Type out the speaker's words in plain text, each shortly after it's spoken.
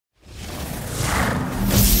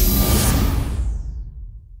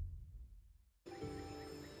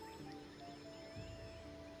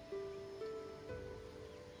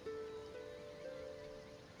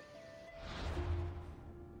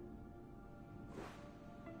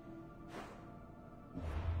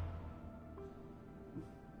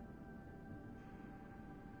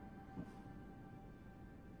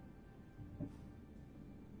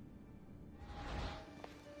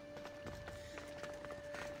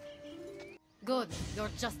Good,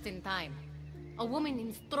 you're just in time. A woman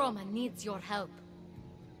in Stroma needs your help.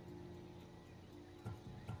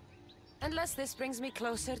 Unless this brings me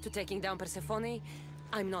closer to taking down Persephone,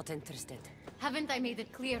 I'm not interested. Haven't I made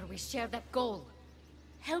it clear we share that goal?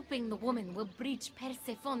 Helping the woman will breach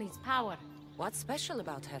Persephone's power. What's special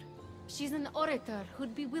about her? She's an orator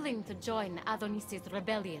who'd be willing to join Adonis's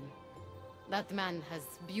rebellion. That man has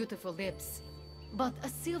beautiful lips, but a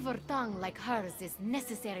silver tongue like hers is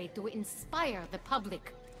necessary to inspire the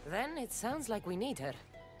public. Then it sounds like we need her.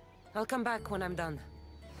 I'll come back when I'm done.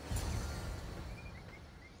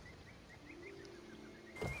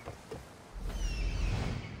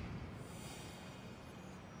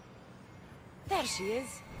 There she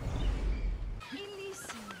is.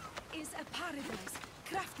 Elysium is a paradise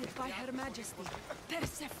crafted by Her Majesty,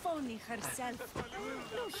 Persephone herself.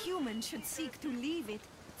 No human should seek to leave it,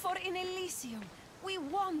 for in Elysium, we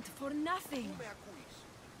want for nothing.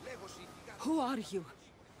 Who are you?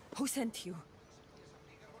 Who sent you?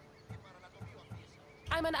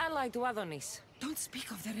 I'm an ally to Adonis. Don't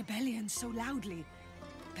speak of the rebellion so loudly.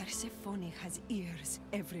 Persephone has ears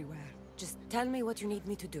everywhere. Just tell me what you need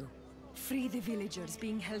me to do. Free the villagers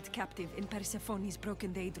being held captive in Persephone's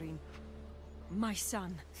broken daydream. My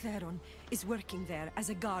son, Theron, is working there as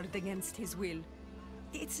a guard against his will.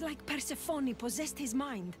 It's like Persephone possessed his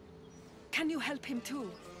mind. Can you help him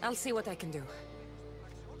too? I'll see what I can do.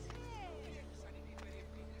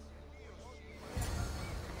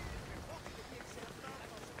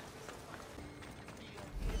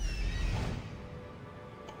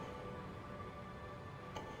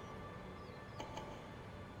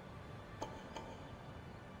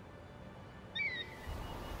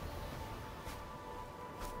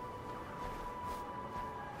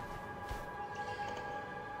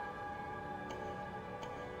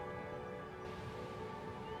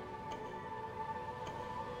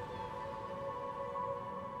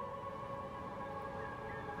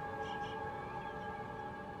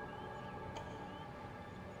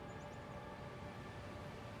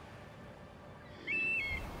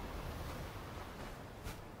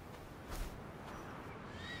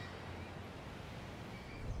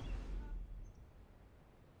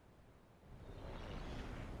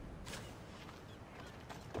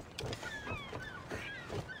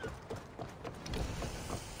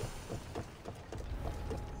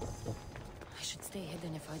 Stay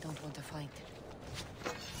hidden if I don't want to fight.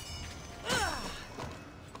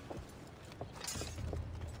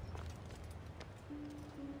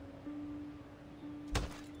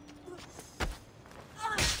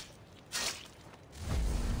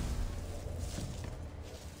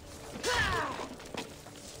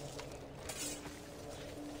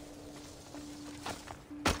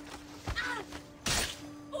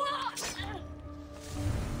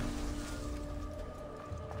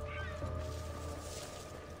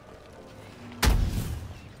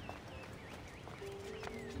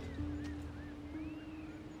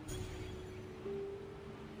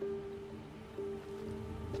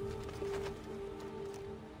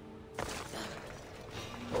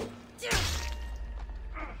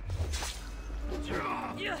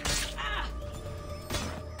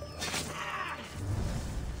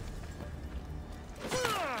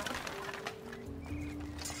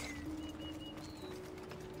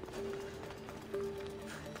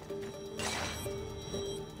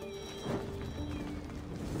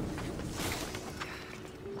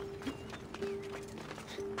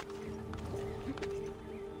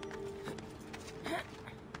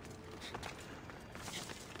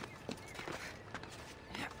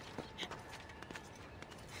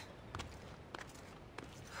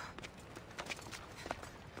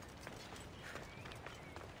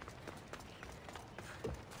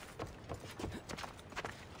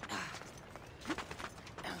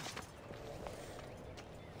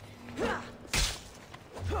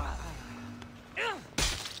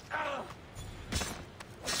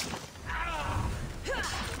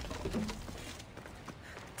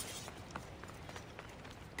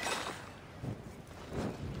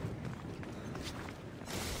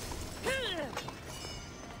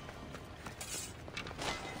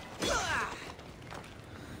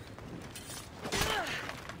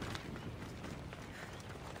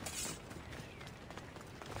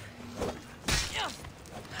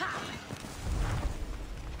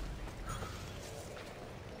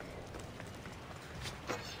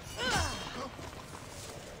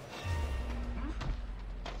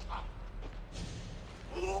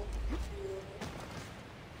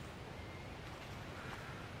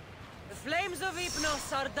 Flames of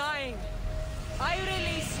Hypnos are dying. I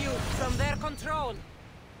release you from their control.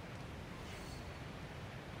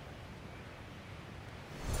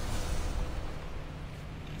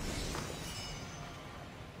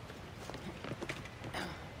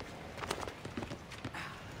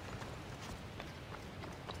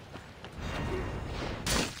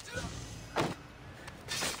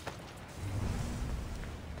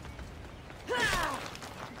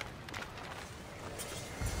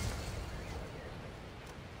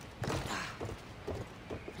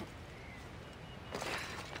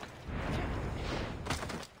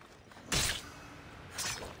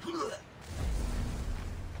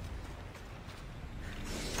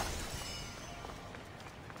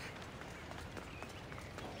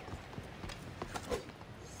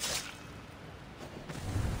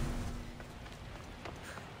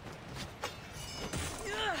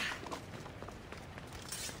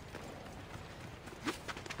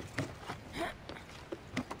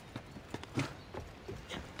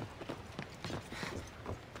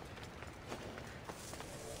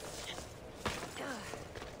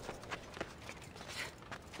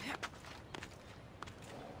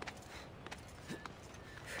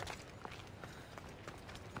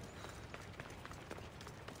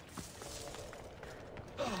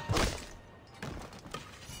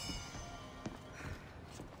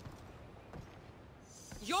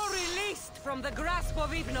 You're released from the grasp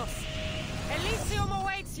of Hypnos. Elysium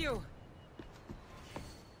awaits you!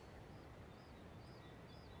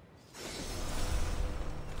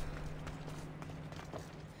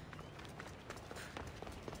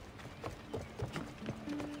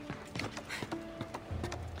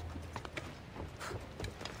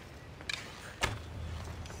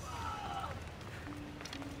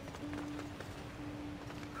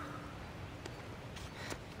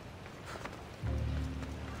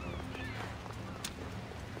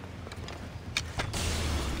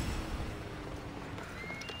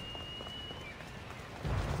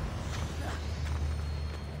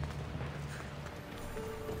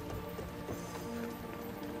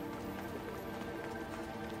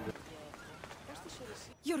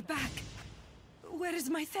 You're back! Where is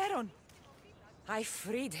my Theron? I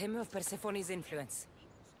freed him of Persephone's influence.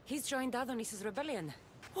 He's joined Adonis's rebellion.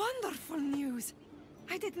 Wonderful news!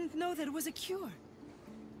 I didn't know there was a cure.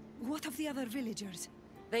 What of the other villagers?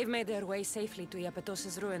 They've made their way safely to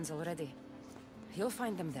Iapetos' ruins already. You'll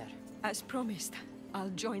find them there. As promised,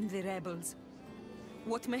 I'll join the rebels.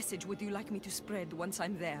 What message would you like me to spread once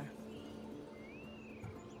I'm there?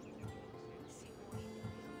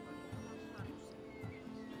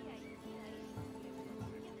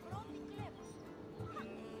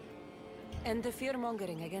 End the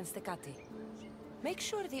fear-mongering against the Kati. Make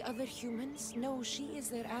sure the other humans know she is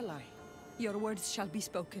their ally. Your words shall be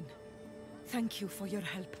spoken. Thank you for your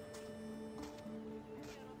help.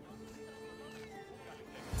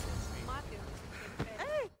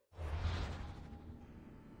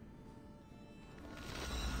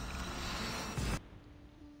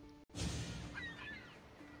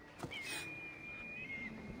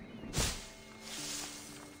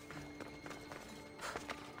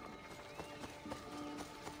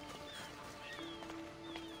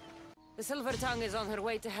 The Silver Tongue is on her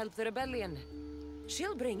way to help the rebellion.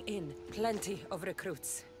 She'll bring in plenty of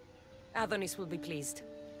recruits. Adonis will be pleased.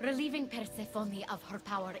 Relieving Persephone of her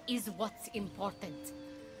power is what's important.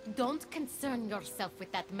 Don't concern yourself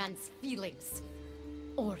with that man's feelings.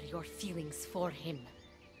 Or your feelings for him.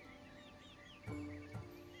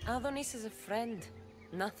 Adonis is a friend,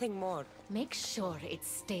 nothing more. Make sure it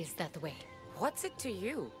stays that way. What's it to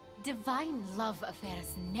you? Divine love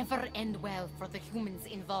affairs never end well for the humans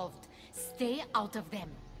involved. Stay out of them.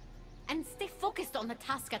 And stay focused on the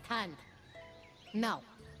task at hand. Now,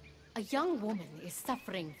 a young woman is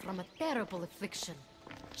suffering from a terrible affliction.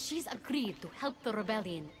 She's agreed to help the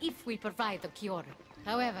rebellion if we provide the cure.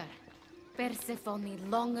 However, Persephone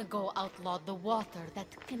long ago outlawed the water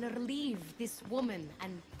that can relieve this woman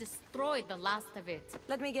and destroy the last of it.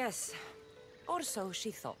 Let me guess. Or so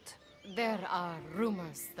she thought. There are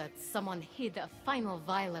rumors that someone hid a final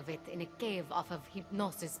vial of it in a cave off of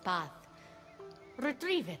Hypnos' path.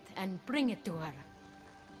 Retrieve it and bring it to her.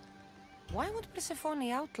 Why would Persephone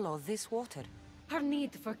outlaw this water? Her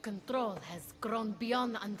need for control has grown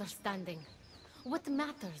beyond understanding. What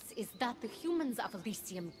matters is that the humans of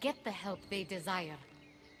Elysium get the help they desire.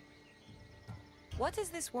 What is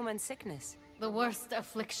this woman's sickness? The worst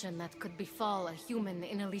affliction that could befall a human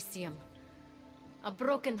in Elysium. A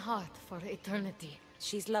broken heart for eternity.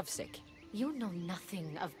 She's lovesick. You know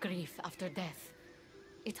nothing of grief after death.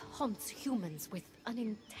 It haunts humans with an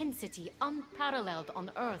intensity unparalleled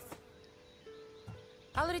on Earth.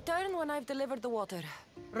 I'll return when I've delivered the water.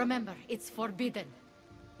 Remember, it's forbidden.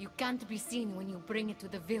 You can't be seen when you bring it to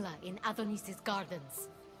the villa in Adonis's gardens.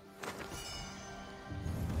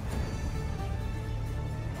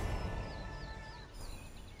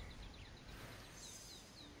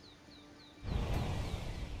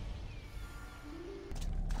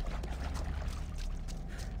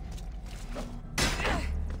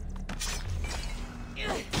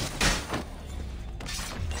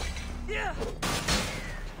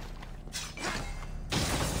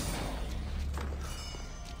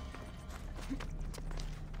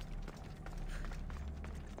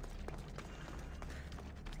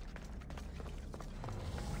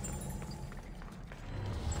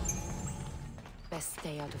 Best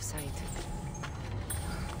stay out of sight.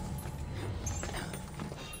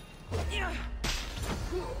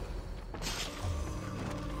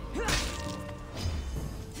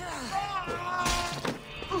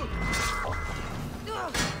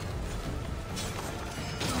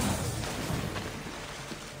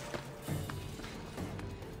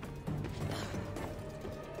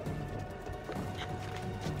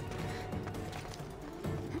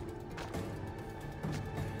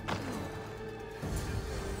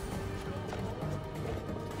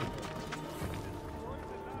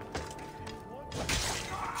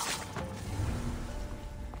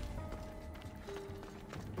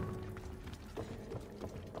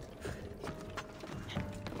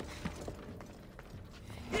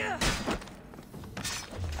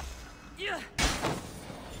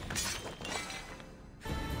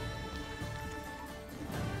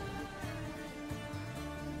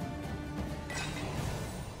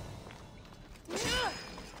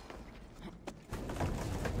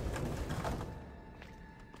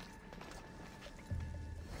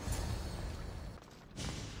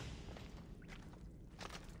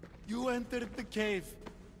 You entered the cave.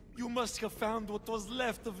 You must have found what was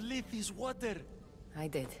left of Lethi's water. I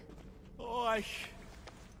did. Oh,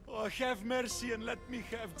 have mercy and let me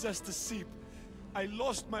have just a sip. I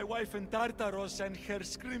lost my wife in Tartaros and her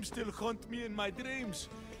screams still haunt me in my dreams.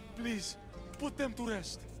 Please, put them to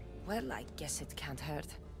rest. Well, I guess it can't hurt.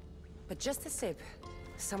 But just a sip.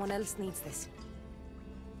 Someone else needs this.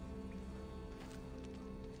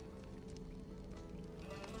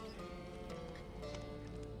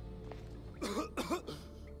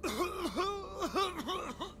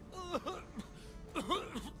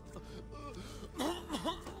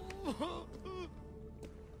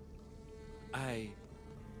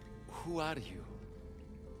 Who are you?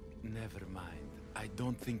 Never mind. I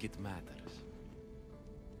don't think it matters.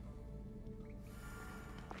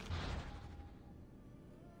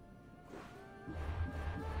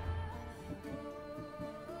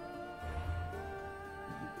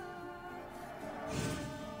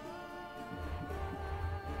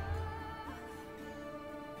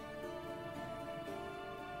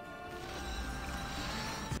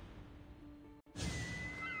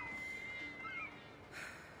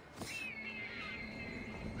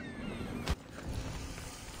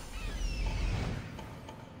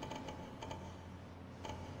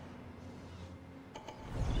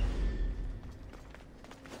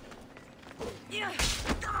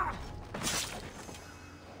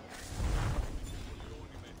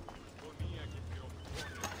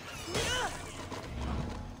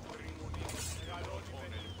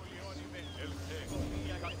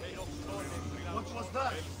 What was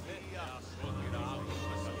that?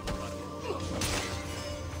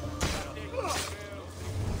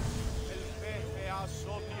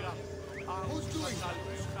 Who's doing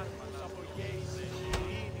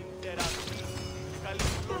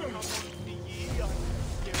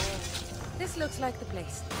This looks like the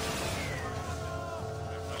place.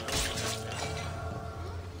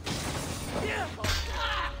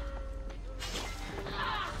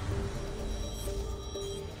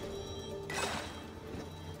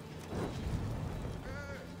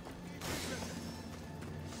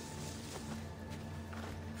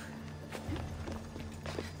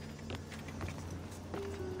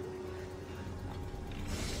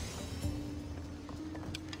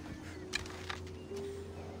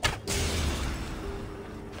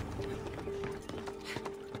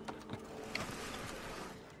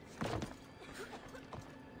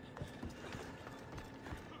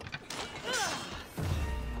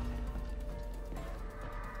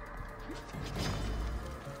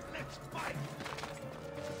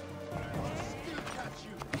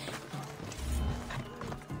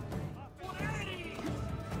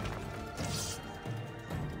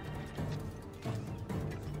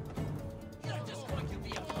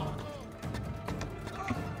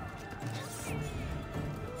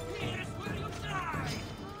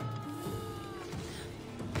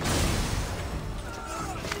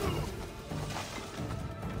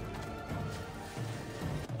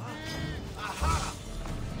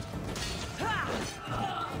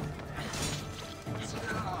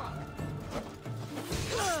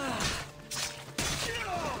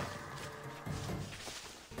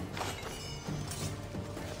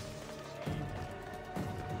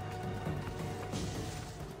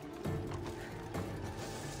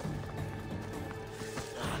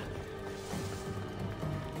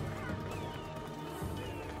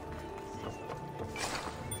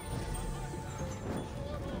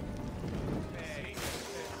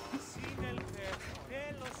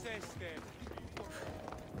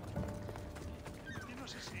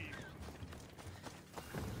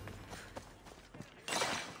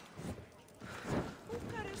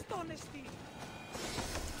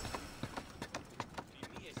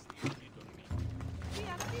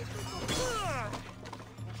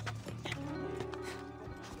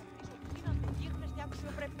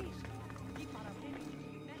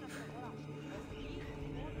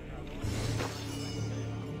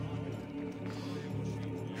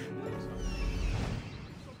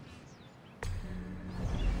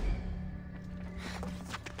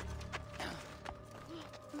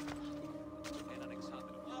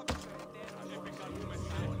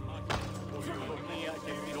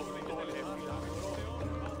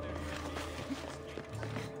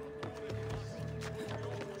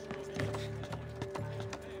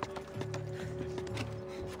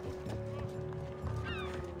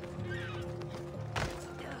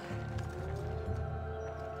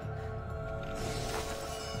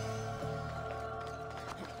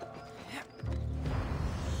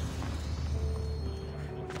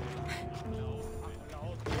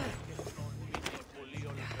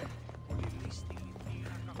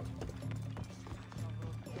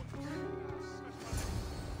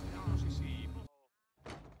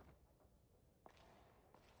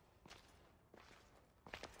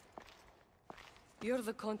 You're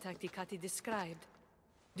the contact Ikati described.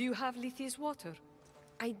 Do you have Lethi's water?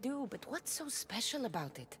 I do, but what's so special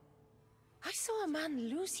about it? I saw a man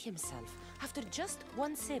lose himself after just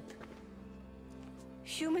one sip.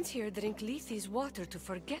 Humans here drink Lethi's water to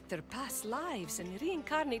forget their past lives and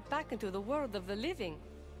reincarnate back into the world of the living.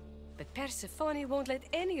 But Persephone won't let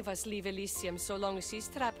any of us leave Elysium so long as she's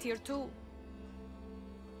trapped here too.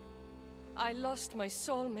 I lost my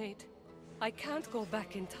soulmate. I can't go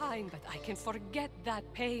back in time, but I can forget that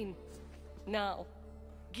pain. Now,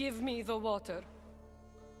 give me the water.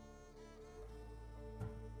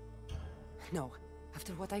 No.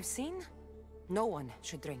 After what I've seen, no one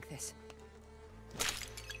should drink this.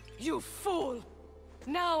 You fool!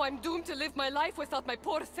 Now I'm doomed to live my life without my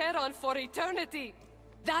poor Theron for eternity!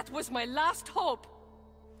 That was my last hope!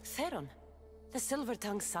 Theron? The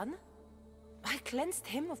Silver-Tongue's son? I cleansed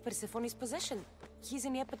him of Persephone's possession. He's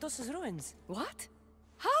in Iapetos' ruins. What?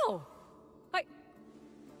 How?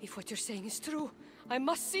 If what you're saying is true, I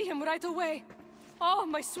must see him right away! Oh,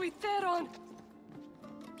 my sweet Theron!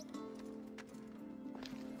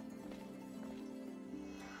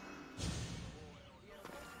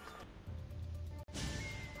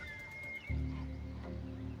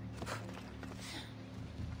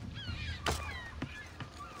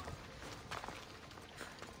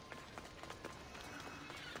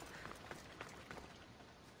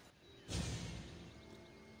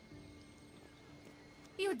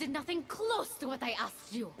 You did nothing close to what I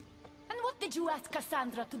asked you. And what did you ask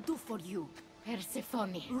Cassandra to do for you?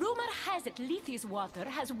 Persephone. Rumor has it Lethi's water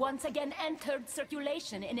has once again entered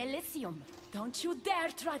circulation in Elysium. Don't you dare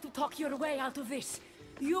try to talk your way out of this.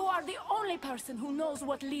 You are the only person who knows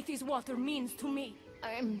what Lethi's water means to me.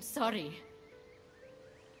 I'm sorry.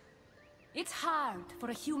 It's hard for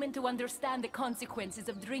a human to understand the consequences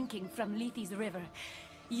of drinking from Lethi's river.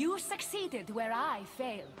 You succeeded where I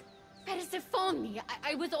failed. Persephone,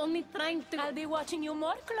 I was only trying to... I'll be watching you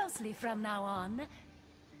more closely from now on,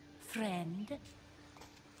 friend.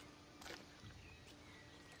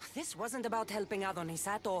 This wasn't about helping Adonis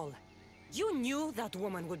at all. You knew that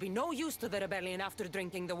woman would be no use to the rebellion after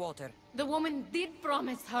drinking the water. The woman did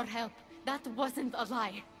promise her help. That wasn't a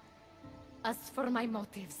lie. As for my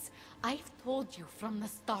motives, I've told you from the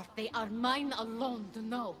start they are mine alone to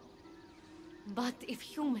know. But if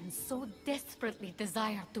humans so desperately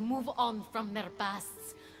desire to move on from their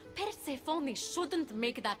pasts, Persephone shouldn't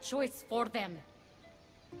make that choice for them.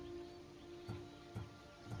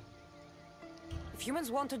 If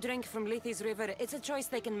humans want to drink from Lethi's river, it's a choice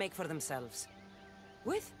they can make for themselves.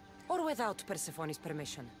 With or without Persephone's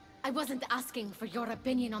permission. I wasn't asking for your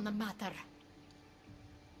opinion on the matter.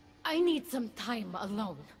 I need some time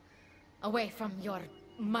alone, away from your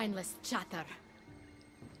mindless chatter.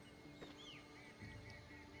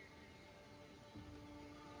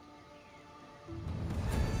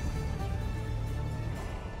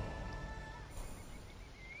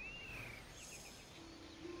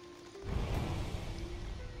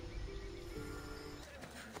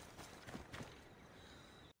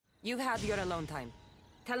 You've had your alone time.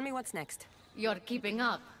 Tell me what's next. You're keeping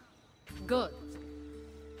up. Good.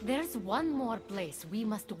 There's one more place we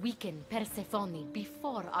must weaken Persephone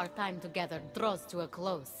before our time together draws to a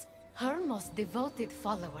close. Her most devoted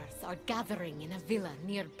followers are gathering in a villa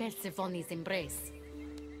near Persephone's embrace.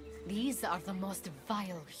 These are the most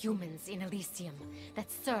vile humans in Elysium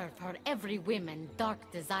that serve her every whim and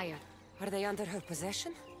dark desire. Are they under her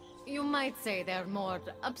possession? You might say they're more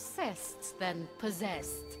obsessed than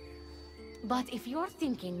possessed. But if you're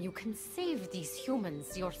thinking you can save these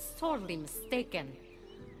humans, you're sorely mistaken.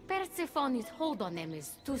 Persephone's hold on them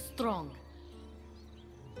is too strong.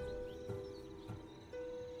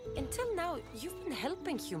 Until now, you've been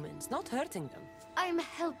helping humans, not hurting them. I'm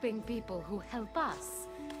helping people who help us,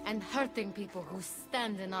 and hurting people who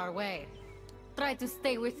stand in our way. Try to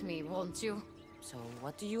stay with me, won't you? So,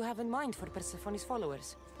 what do you have in mind for Persephone's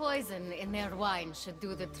followers? Poison in their wine should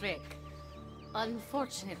do the trick.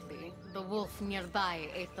 Unfortunately, the wolf nearby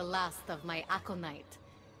ate the last of my aconite.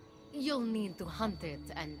 You'll need to hunt it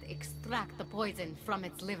and extract the poison from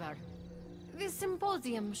its liver. The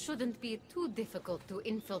symposium shouldn't be too difficult to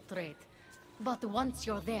infiltrate, but once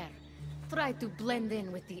you're there, try to blend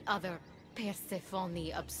in with the other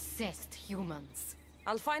Persephone-obsessed humans.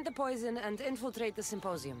 I'll find the poison and infiltrate the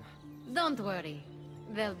symposium. Don't worry.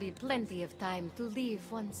 There'll be plenty of time to leave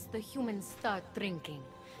once the humans start drinking.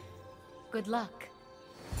 Good luck.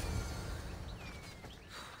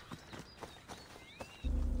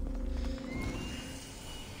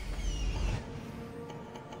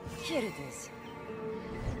 Here it is.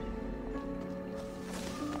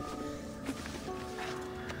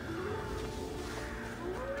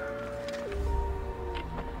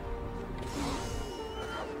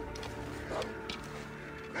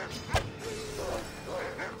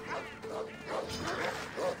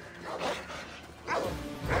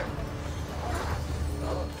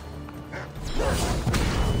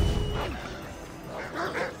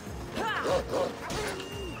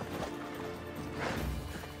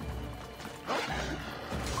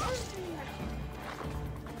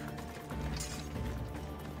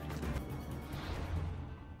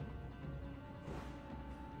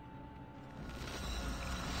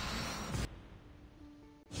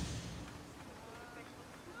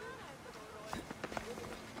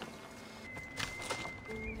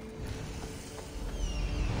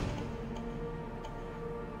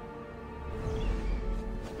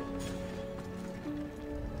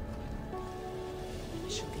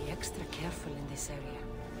 extra careful in this area.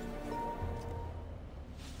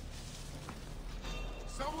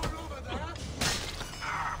 Someone over there?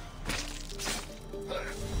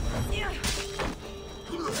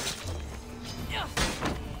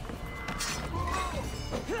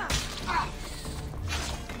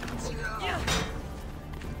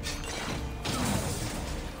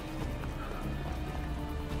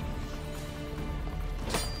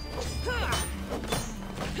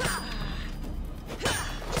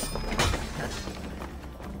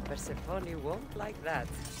 Persephone won't like that.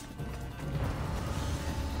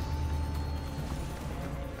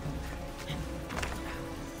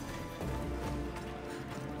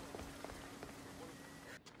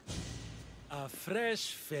 A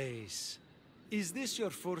fresh face. Is this your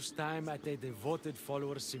first time at a devoted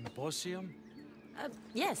follower symposium?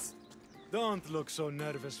 Yes. Don't look so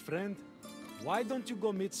nervous, friend. Why don't you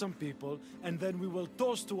go meet some people, and then we will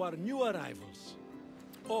toast to our new arrivals?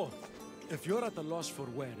 Oh, if you're at a loss for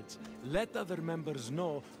words, let other members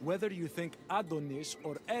know whether you think Adonis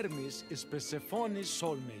or Hermes is Persephone's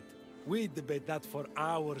soulmate. We debate that for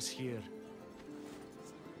hours here.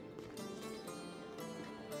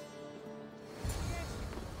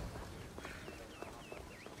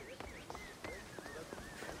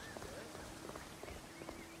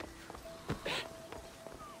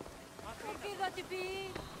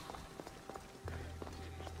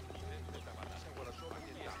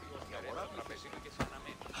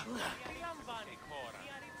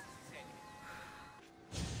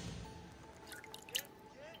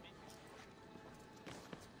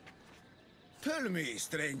 Tell me,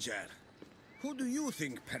 stranger, who do you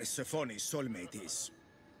think Persephone's soulmate is?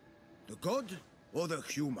 The god or the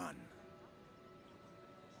human?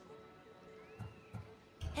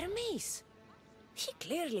 Hermes! He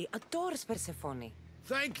clearly adores Persephone.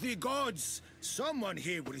 Thank the gods! Someone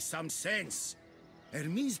here with some sense.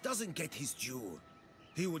 Hermes doesn't get his due.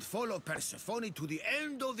 He would follow Persephone to the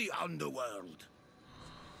end of the underworld.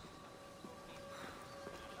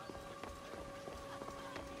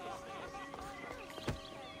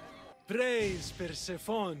 Praise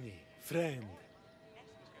Persephone, friend.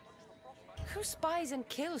 Who spies and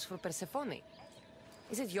kills for Persephone?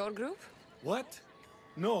 Is it your group? What?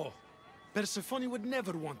 No. Persephone would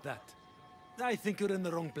never want that. I think you're in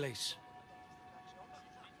the wrong place.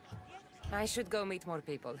 I should go meet more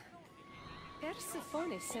people.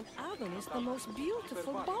 Persephone sent Adonis the most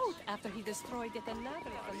beautiful boat after he destroyed yet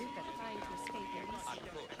another Feluca trying to escape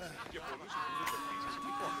Elysium.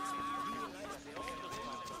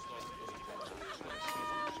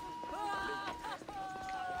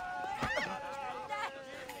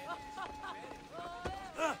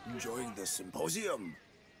 Enjoying the symposium?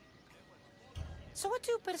 So what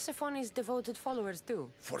do Persephone's devoted followers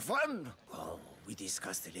do? For fun? Oh, we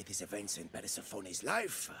discuss the latest events in Persephone's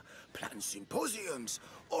life, plan symposiums,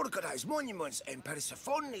 organize monuments in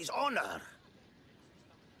Persephone's honor.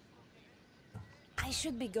 I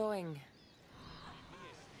should be going.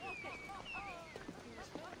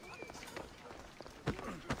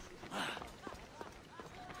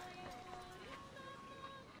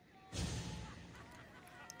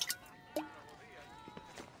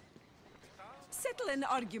 Settle an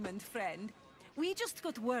argument, friend. We just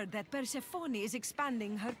got word that Persephone is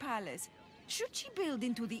expanding her palace. Should she build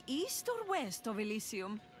into the east or west of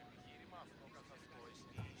Elysium?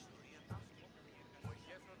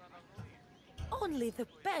 Only the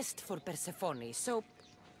best for Persephone, so...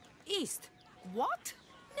 east. What?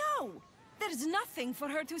 No! There's nothing for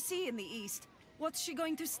her to see in the east. What's she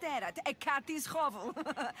going to stare at? A cat's hovel?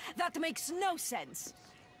 That makes no sense.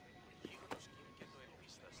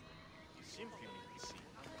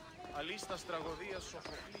 Αλίστας τραγωδίας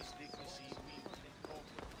Σοφοκλής δείκνηση ημί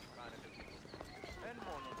τι κάνετε δεν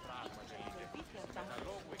μόνο πράγμα τελείται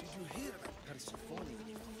καταλόγου Did you hear that Persephone?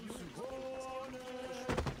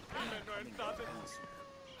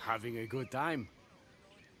 Having a good time?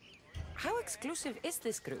 How exclusive is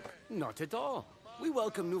this group? Not at all. We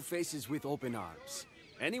welcome new faces with open arms.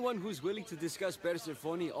 Anyone who's willing to discuss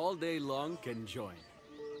Persephone all day long can join.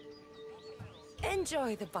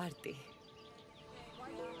 Enjoy the party.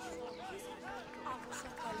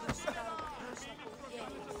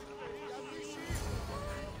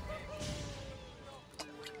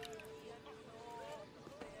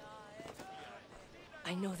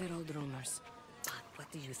 I know they're old rumors, but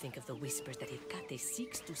what do you think of the whispers that Hecate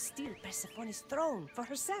seeks to steal Persephone's throne for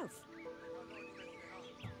herself?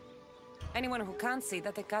 Anyone who can't see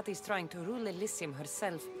that Hecate is trying to rule Elysium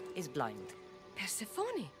herself is blind.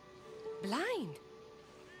 Persephone? Blind?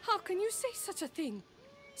 How can you say such a thing?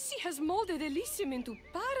 She has molded Elysium into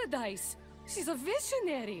paradise. She's a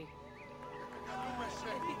visionary.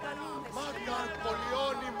 Μάγκαν,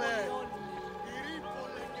 πολιώνυμε!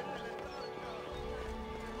 Ηρύπολε και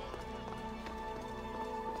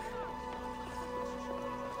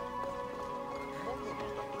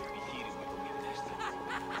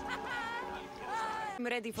I'm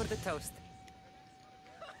ready for the toast.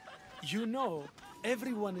 You know,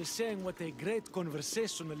 everyone is saying what a great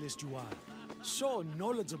conversationalist you are. So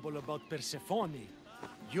knowledgeable about Persephone.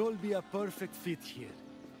 You'll be a perfect fit here.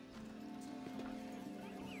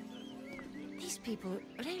 These people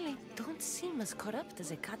really don't seem as corrupt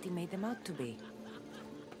as Ekati made them out to be.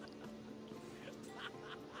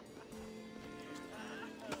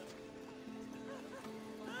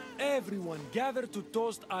 Everyone gather to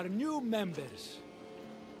toast our new members.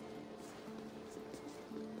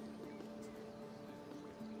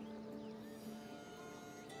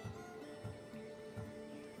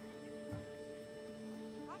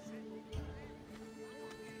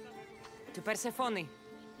 To Persephone.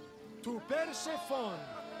 To Persephone!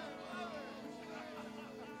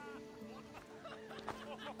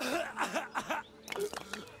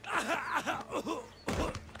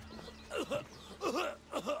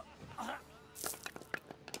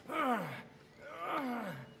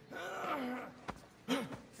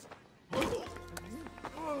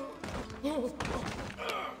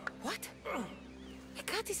 What?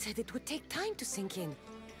 Ekati said it would take time to sink in.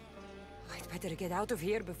 I'd better get out of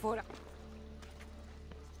here before...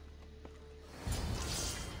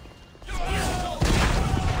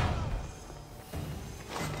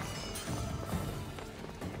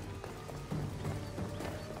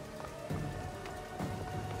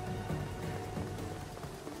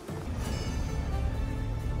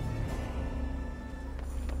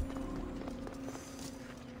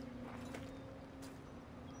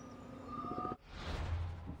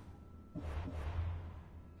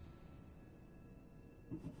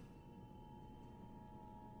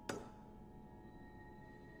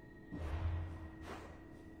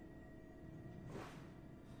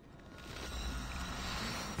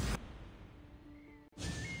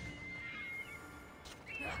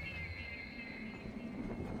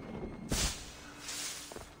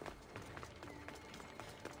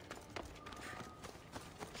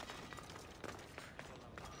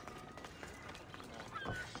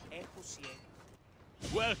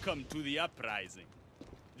 Welcome to the uprising.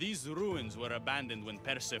 These ruins were abandoned when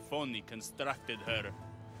Persephone constructed her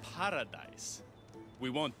paradise. We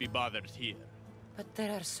won't be bothered here. But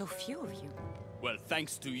there are so few of you. Well,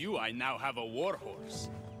 thanks to you, I now have a warhorse.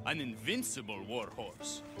 An invincible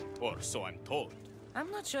warhorse. Or so I'm told.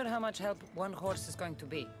 I'm not sure how much help one horse is going to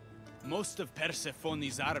be. Most of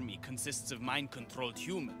Persephone's army consists of mind-controlled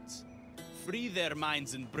humans. Free their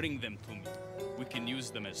minds and bring them to me. We can use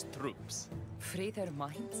them as troops. Free their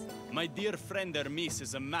minds? My dear friend Hermes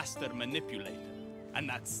is a master manipulator. And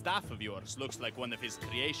that staff of yours looks like one of his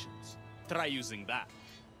creations. Try using that.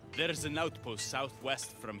 There's an outpost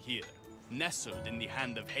southwest from here, nestled in the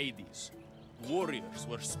hand of Hades. Warriors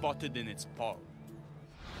were spotted in its paw.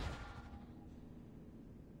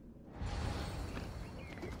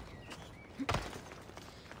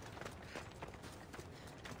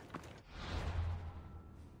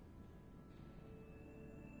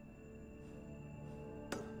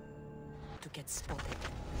 To get spotted.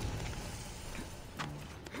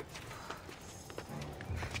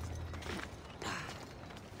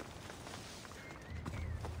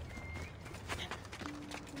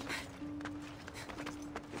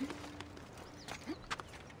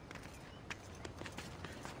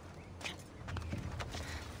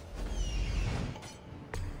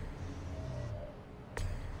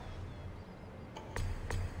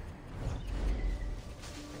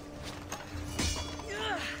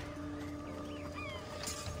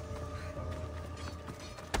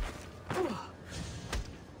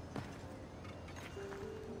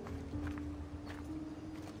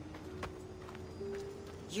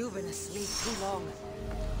 You've been asleep too long.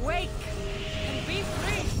 Wake and be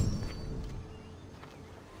free!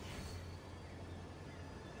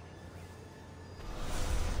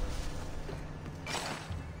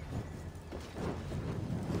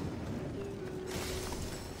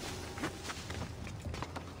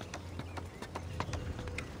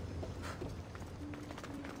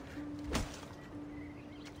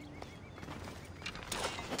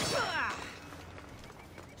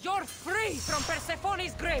 You're free from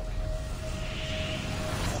Persephone's grip!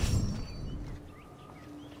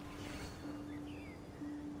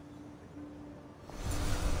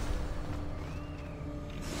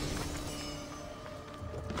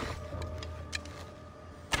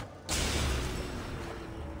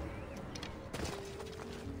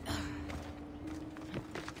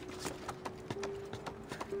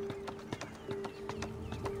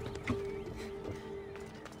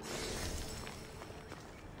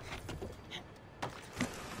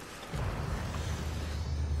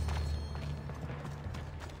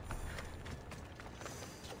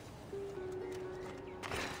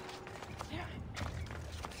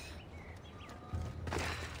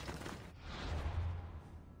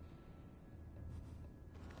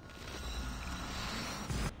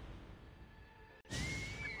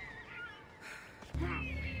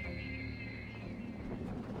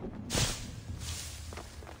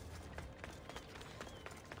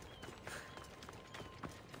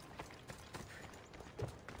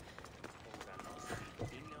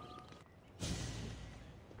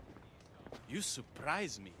 You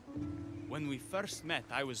surprise me. When we first met,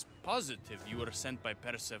 I was positive you were sent by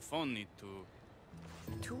Persephone to...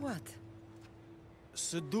 To what?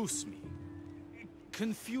 seduce me.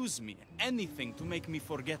 Confuse me. Anything to make me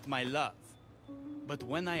forget my love. But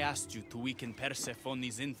when I asked you to weaken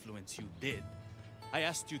Persephone's influence, you did. I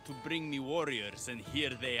asked you to bring me warriors, and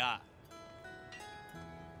here they are.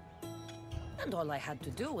 And all I had to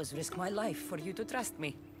do was risk my life for you to trust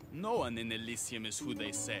me. No one in Elysium is who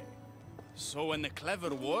they say. So when a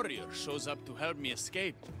clever warrior shows up to help me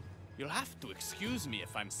escape, you'll have to excuse me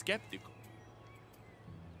if I'm skeptical.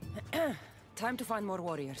 Time to find more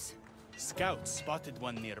warriors. Scouts spotted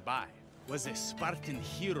one nearby. Was a Spartan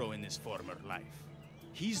hero in his former life.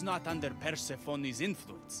 He's not under Persephone's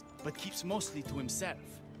influence, but keeps mostly to himself.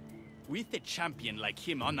 With a champion like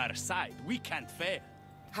him on our side, we can't fail.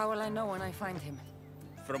 How will I know when I find him?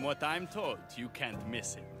 From what I'm told, you can't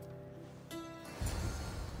miss him.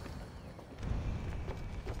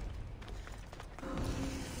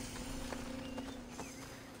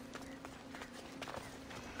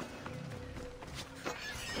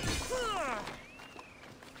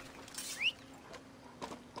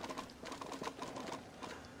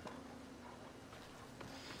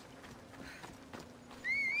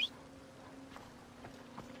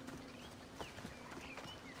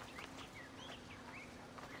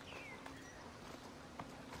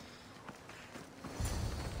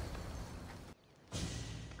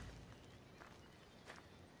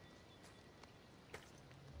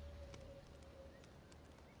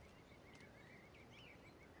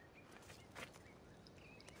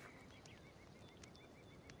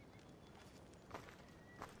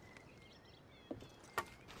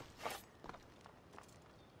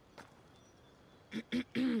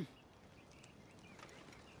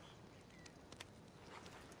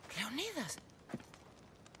 Leonidas!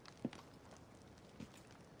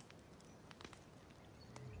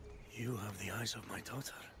 You have the eyes of my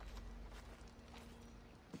daughter.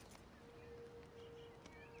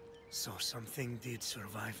 So something did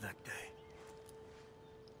survive that day.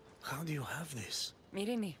 How do you have this?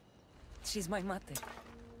 Mirini. She's my mate.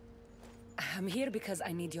 I'm here because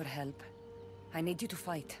I need your help. I need you to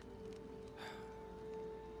fight.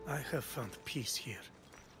 I have found peace here.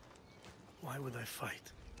 Why would I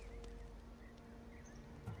fight?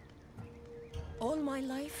 All my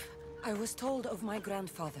life, I was told of my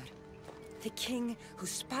grandfather. The king who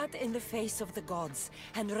spat in the face of the gods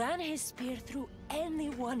and ran his spear through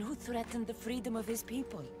anyone who threatened the freedom of his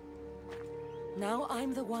people. Now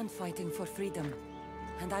I'm the one fighting for freedom,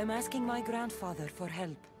 and I'm asking my grandfather for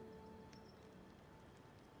help.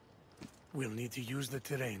 We'll need to use the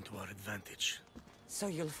terrain to our advantage. So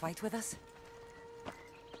you'll fight with us?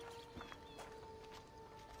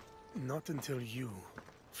 Not until you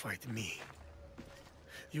fight me.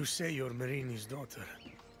 You say you're Marini's daughter.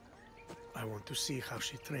 I want to see how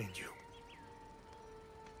she trained you.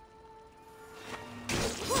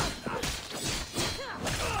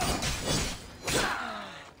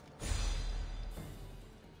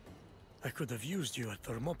 I could have used you at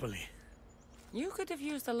Thermopylae. You could have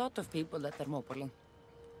used a lot of people at Thermopylae.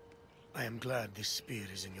 I am glad this spear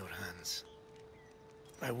is in your hands.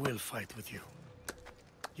 I will fight with you.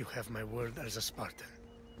 You have my word as a Spartan.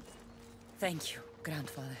 Thank you,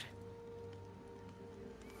 grandfather.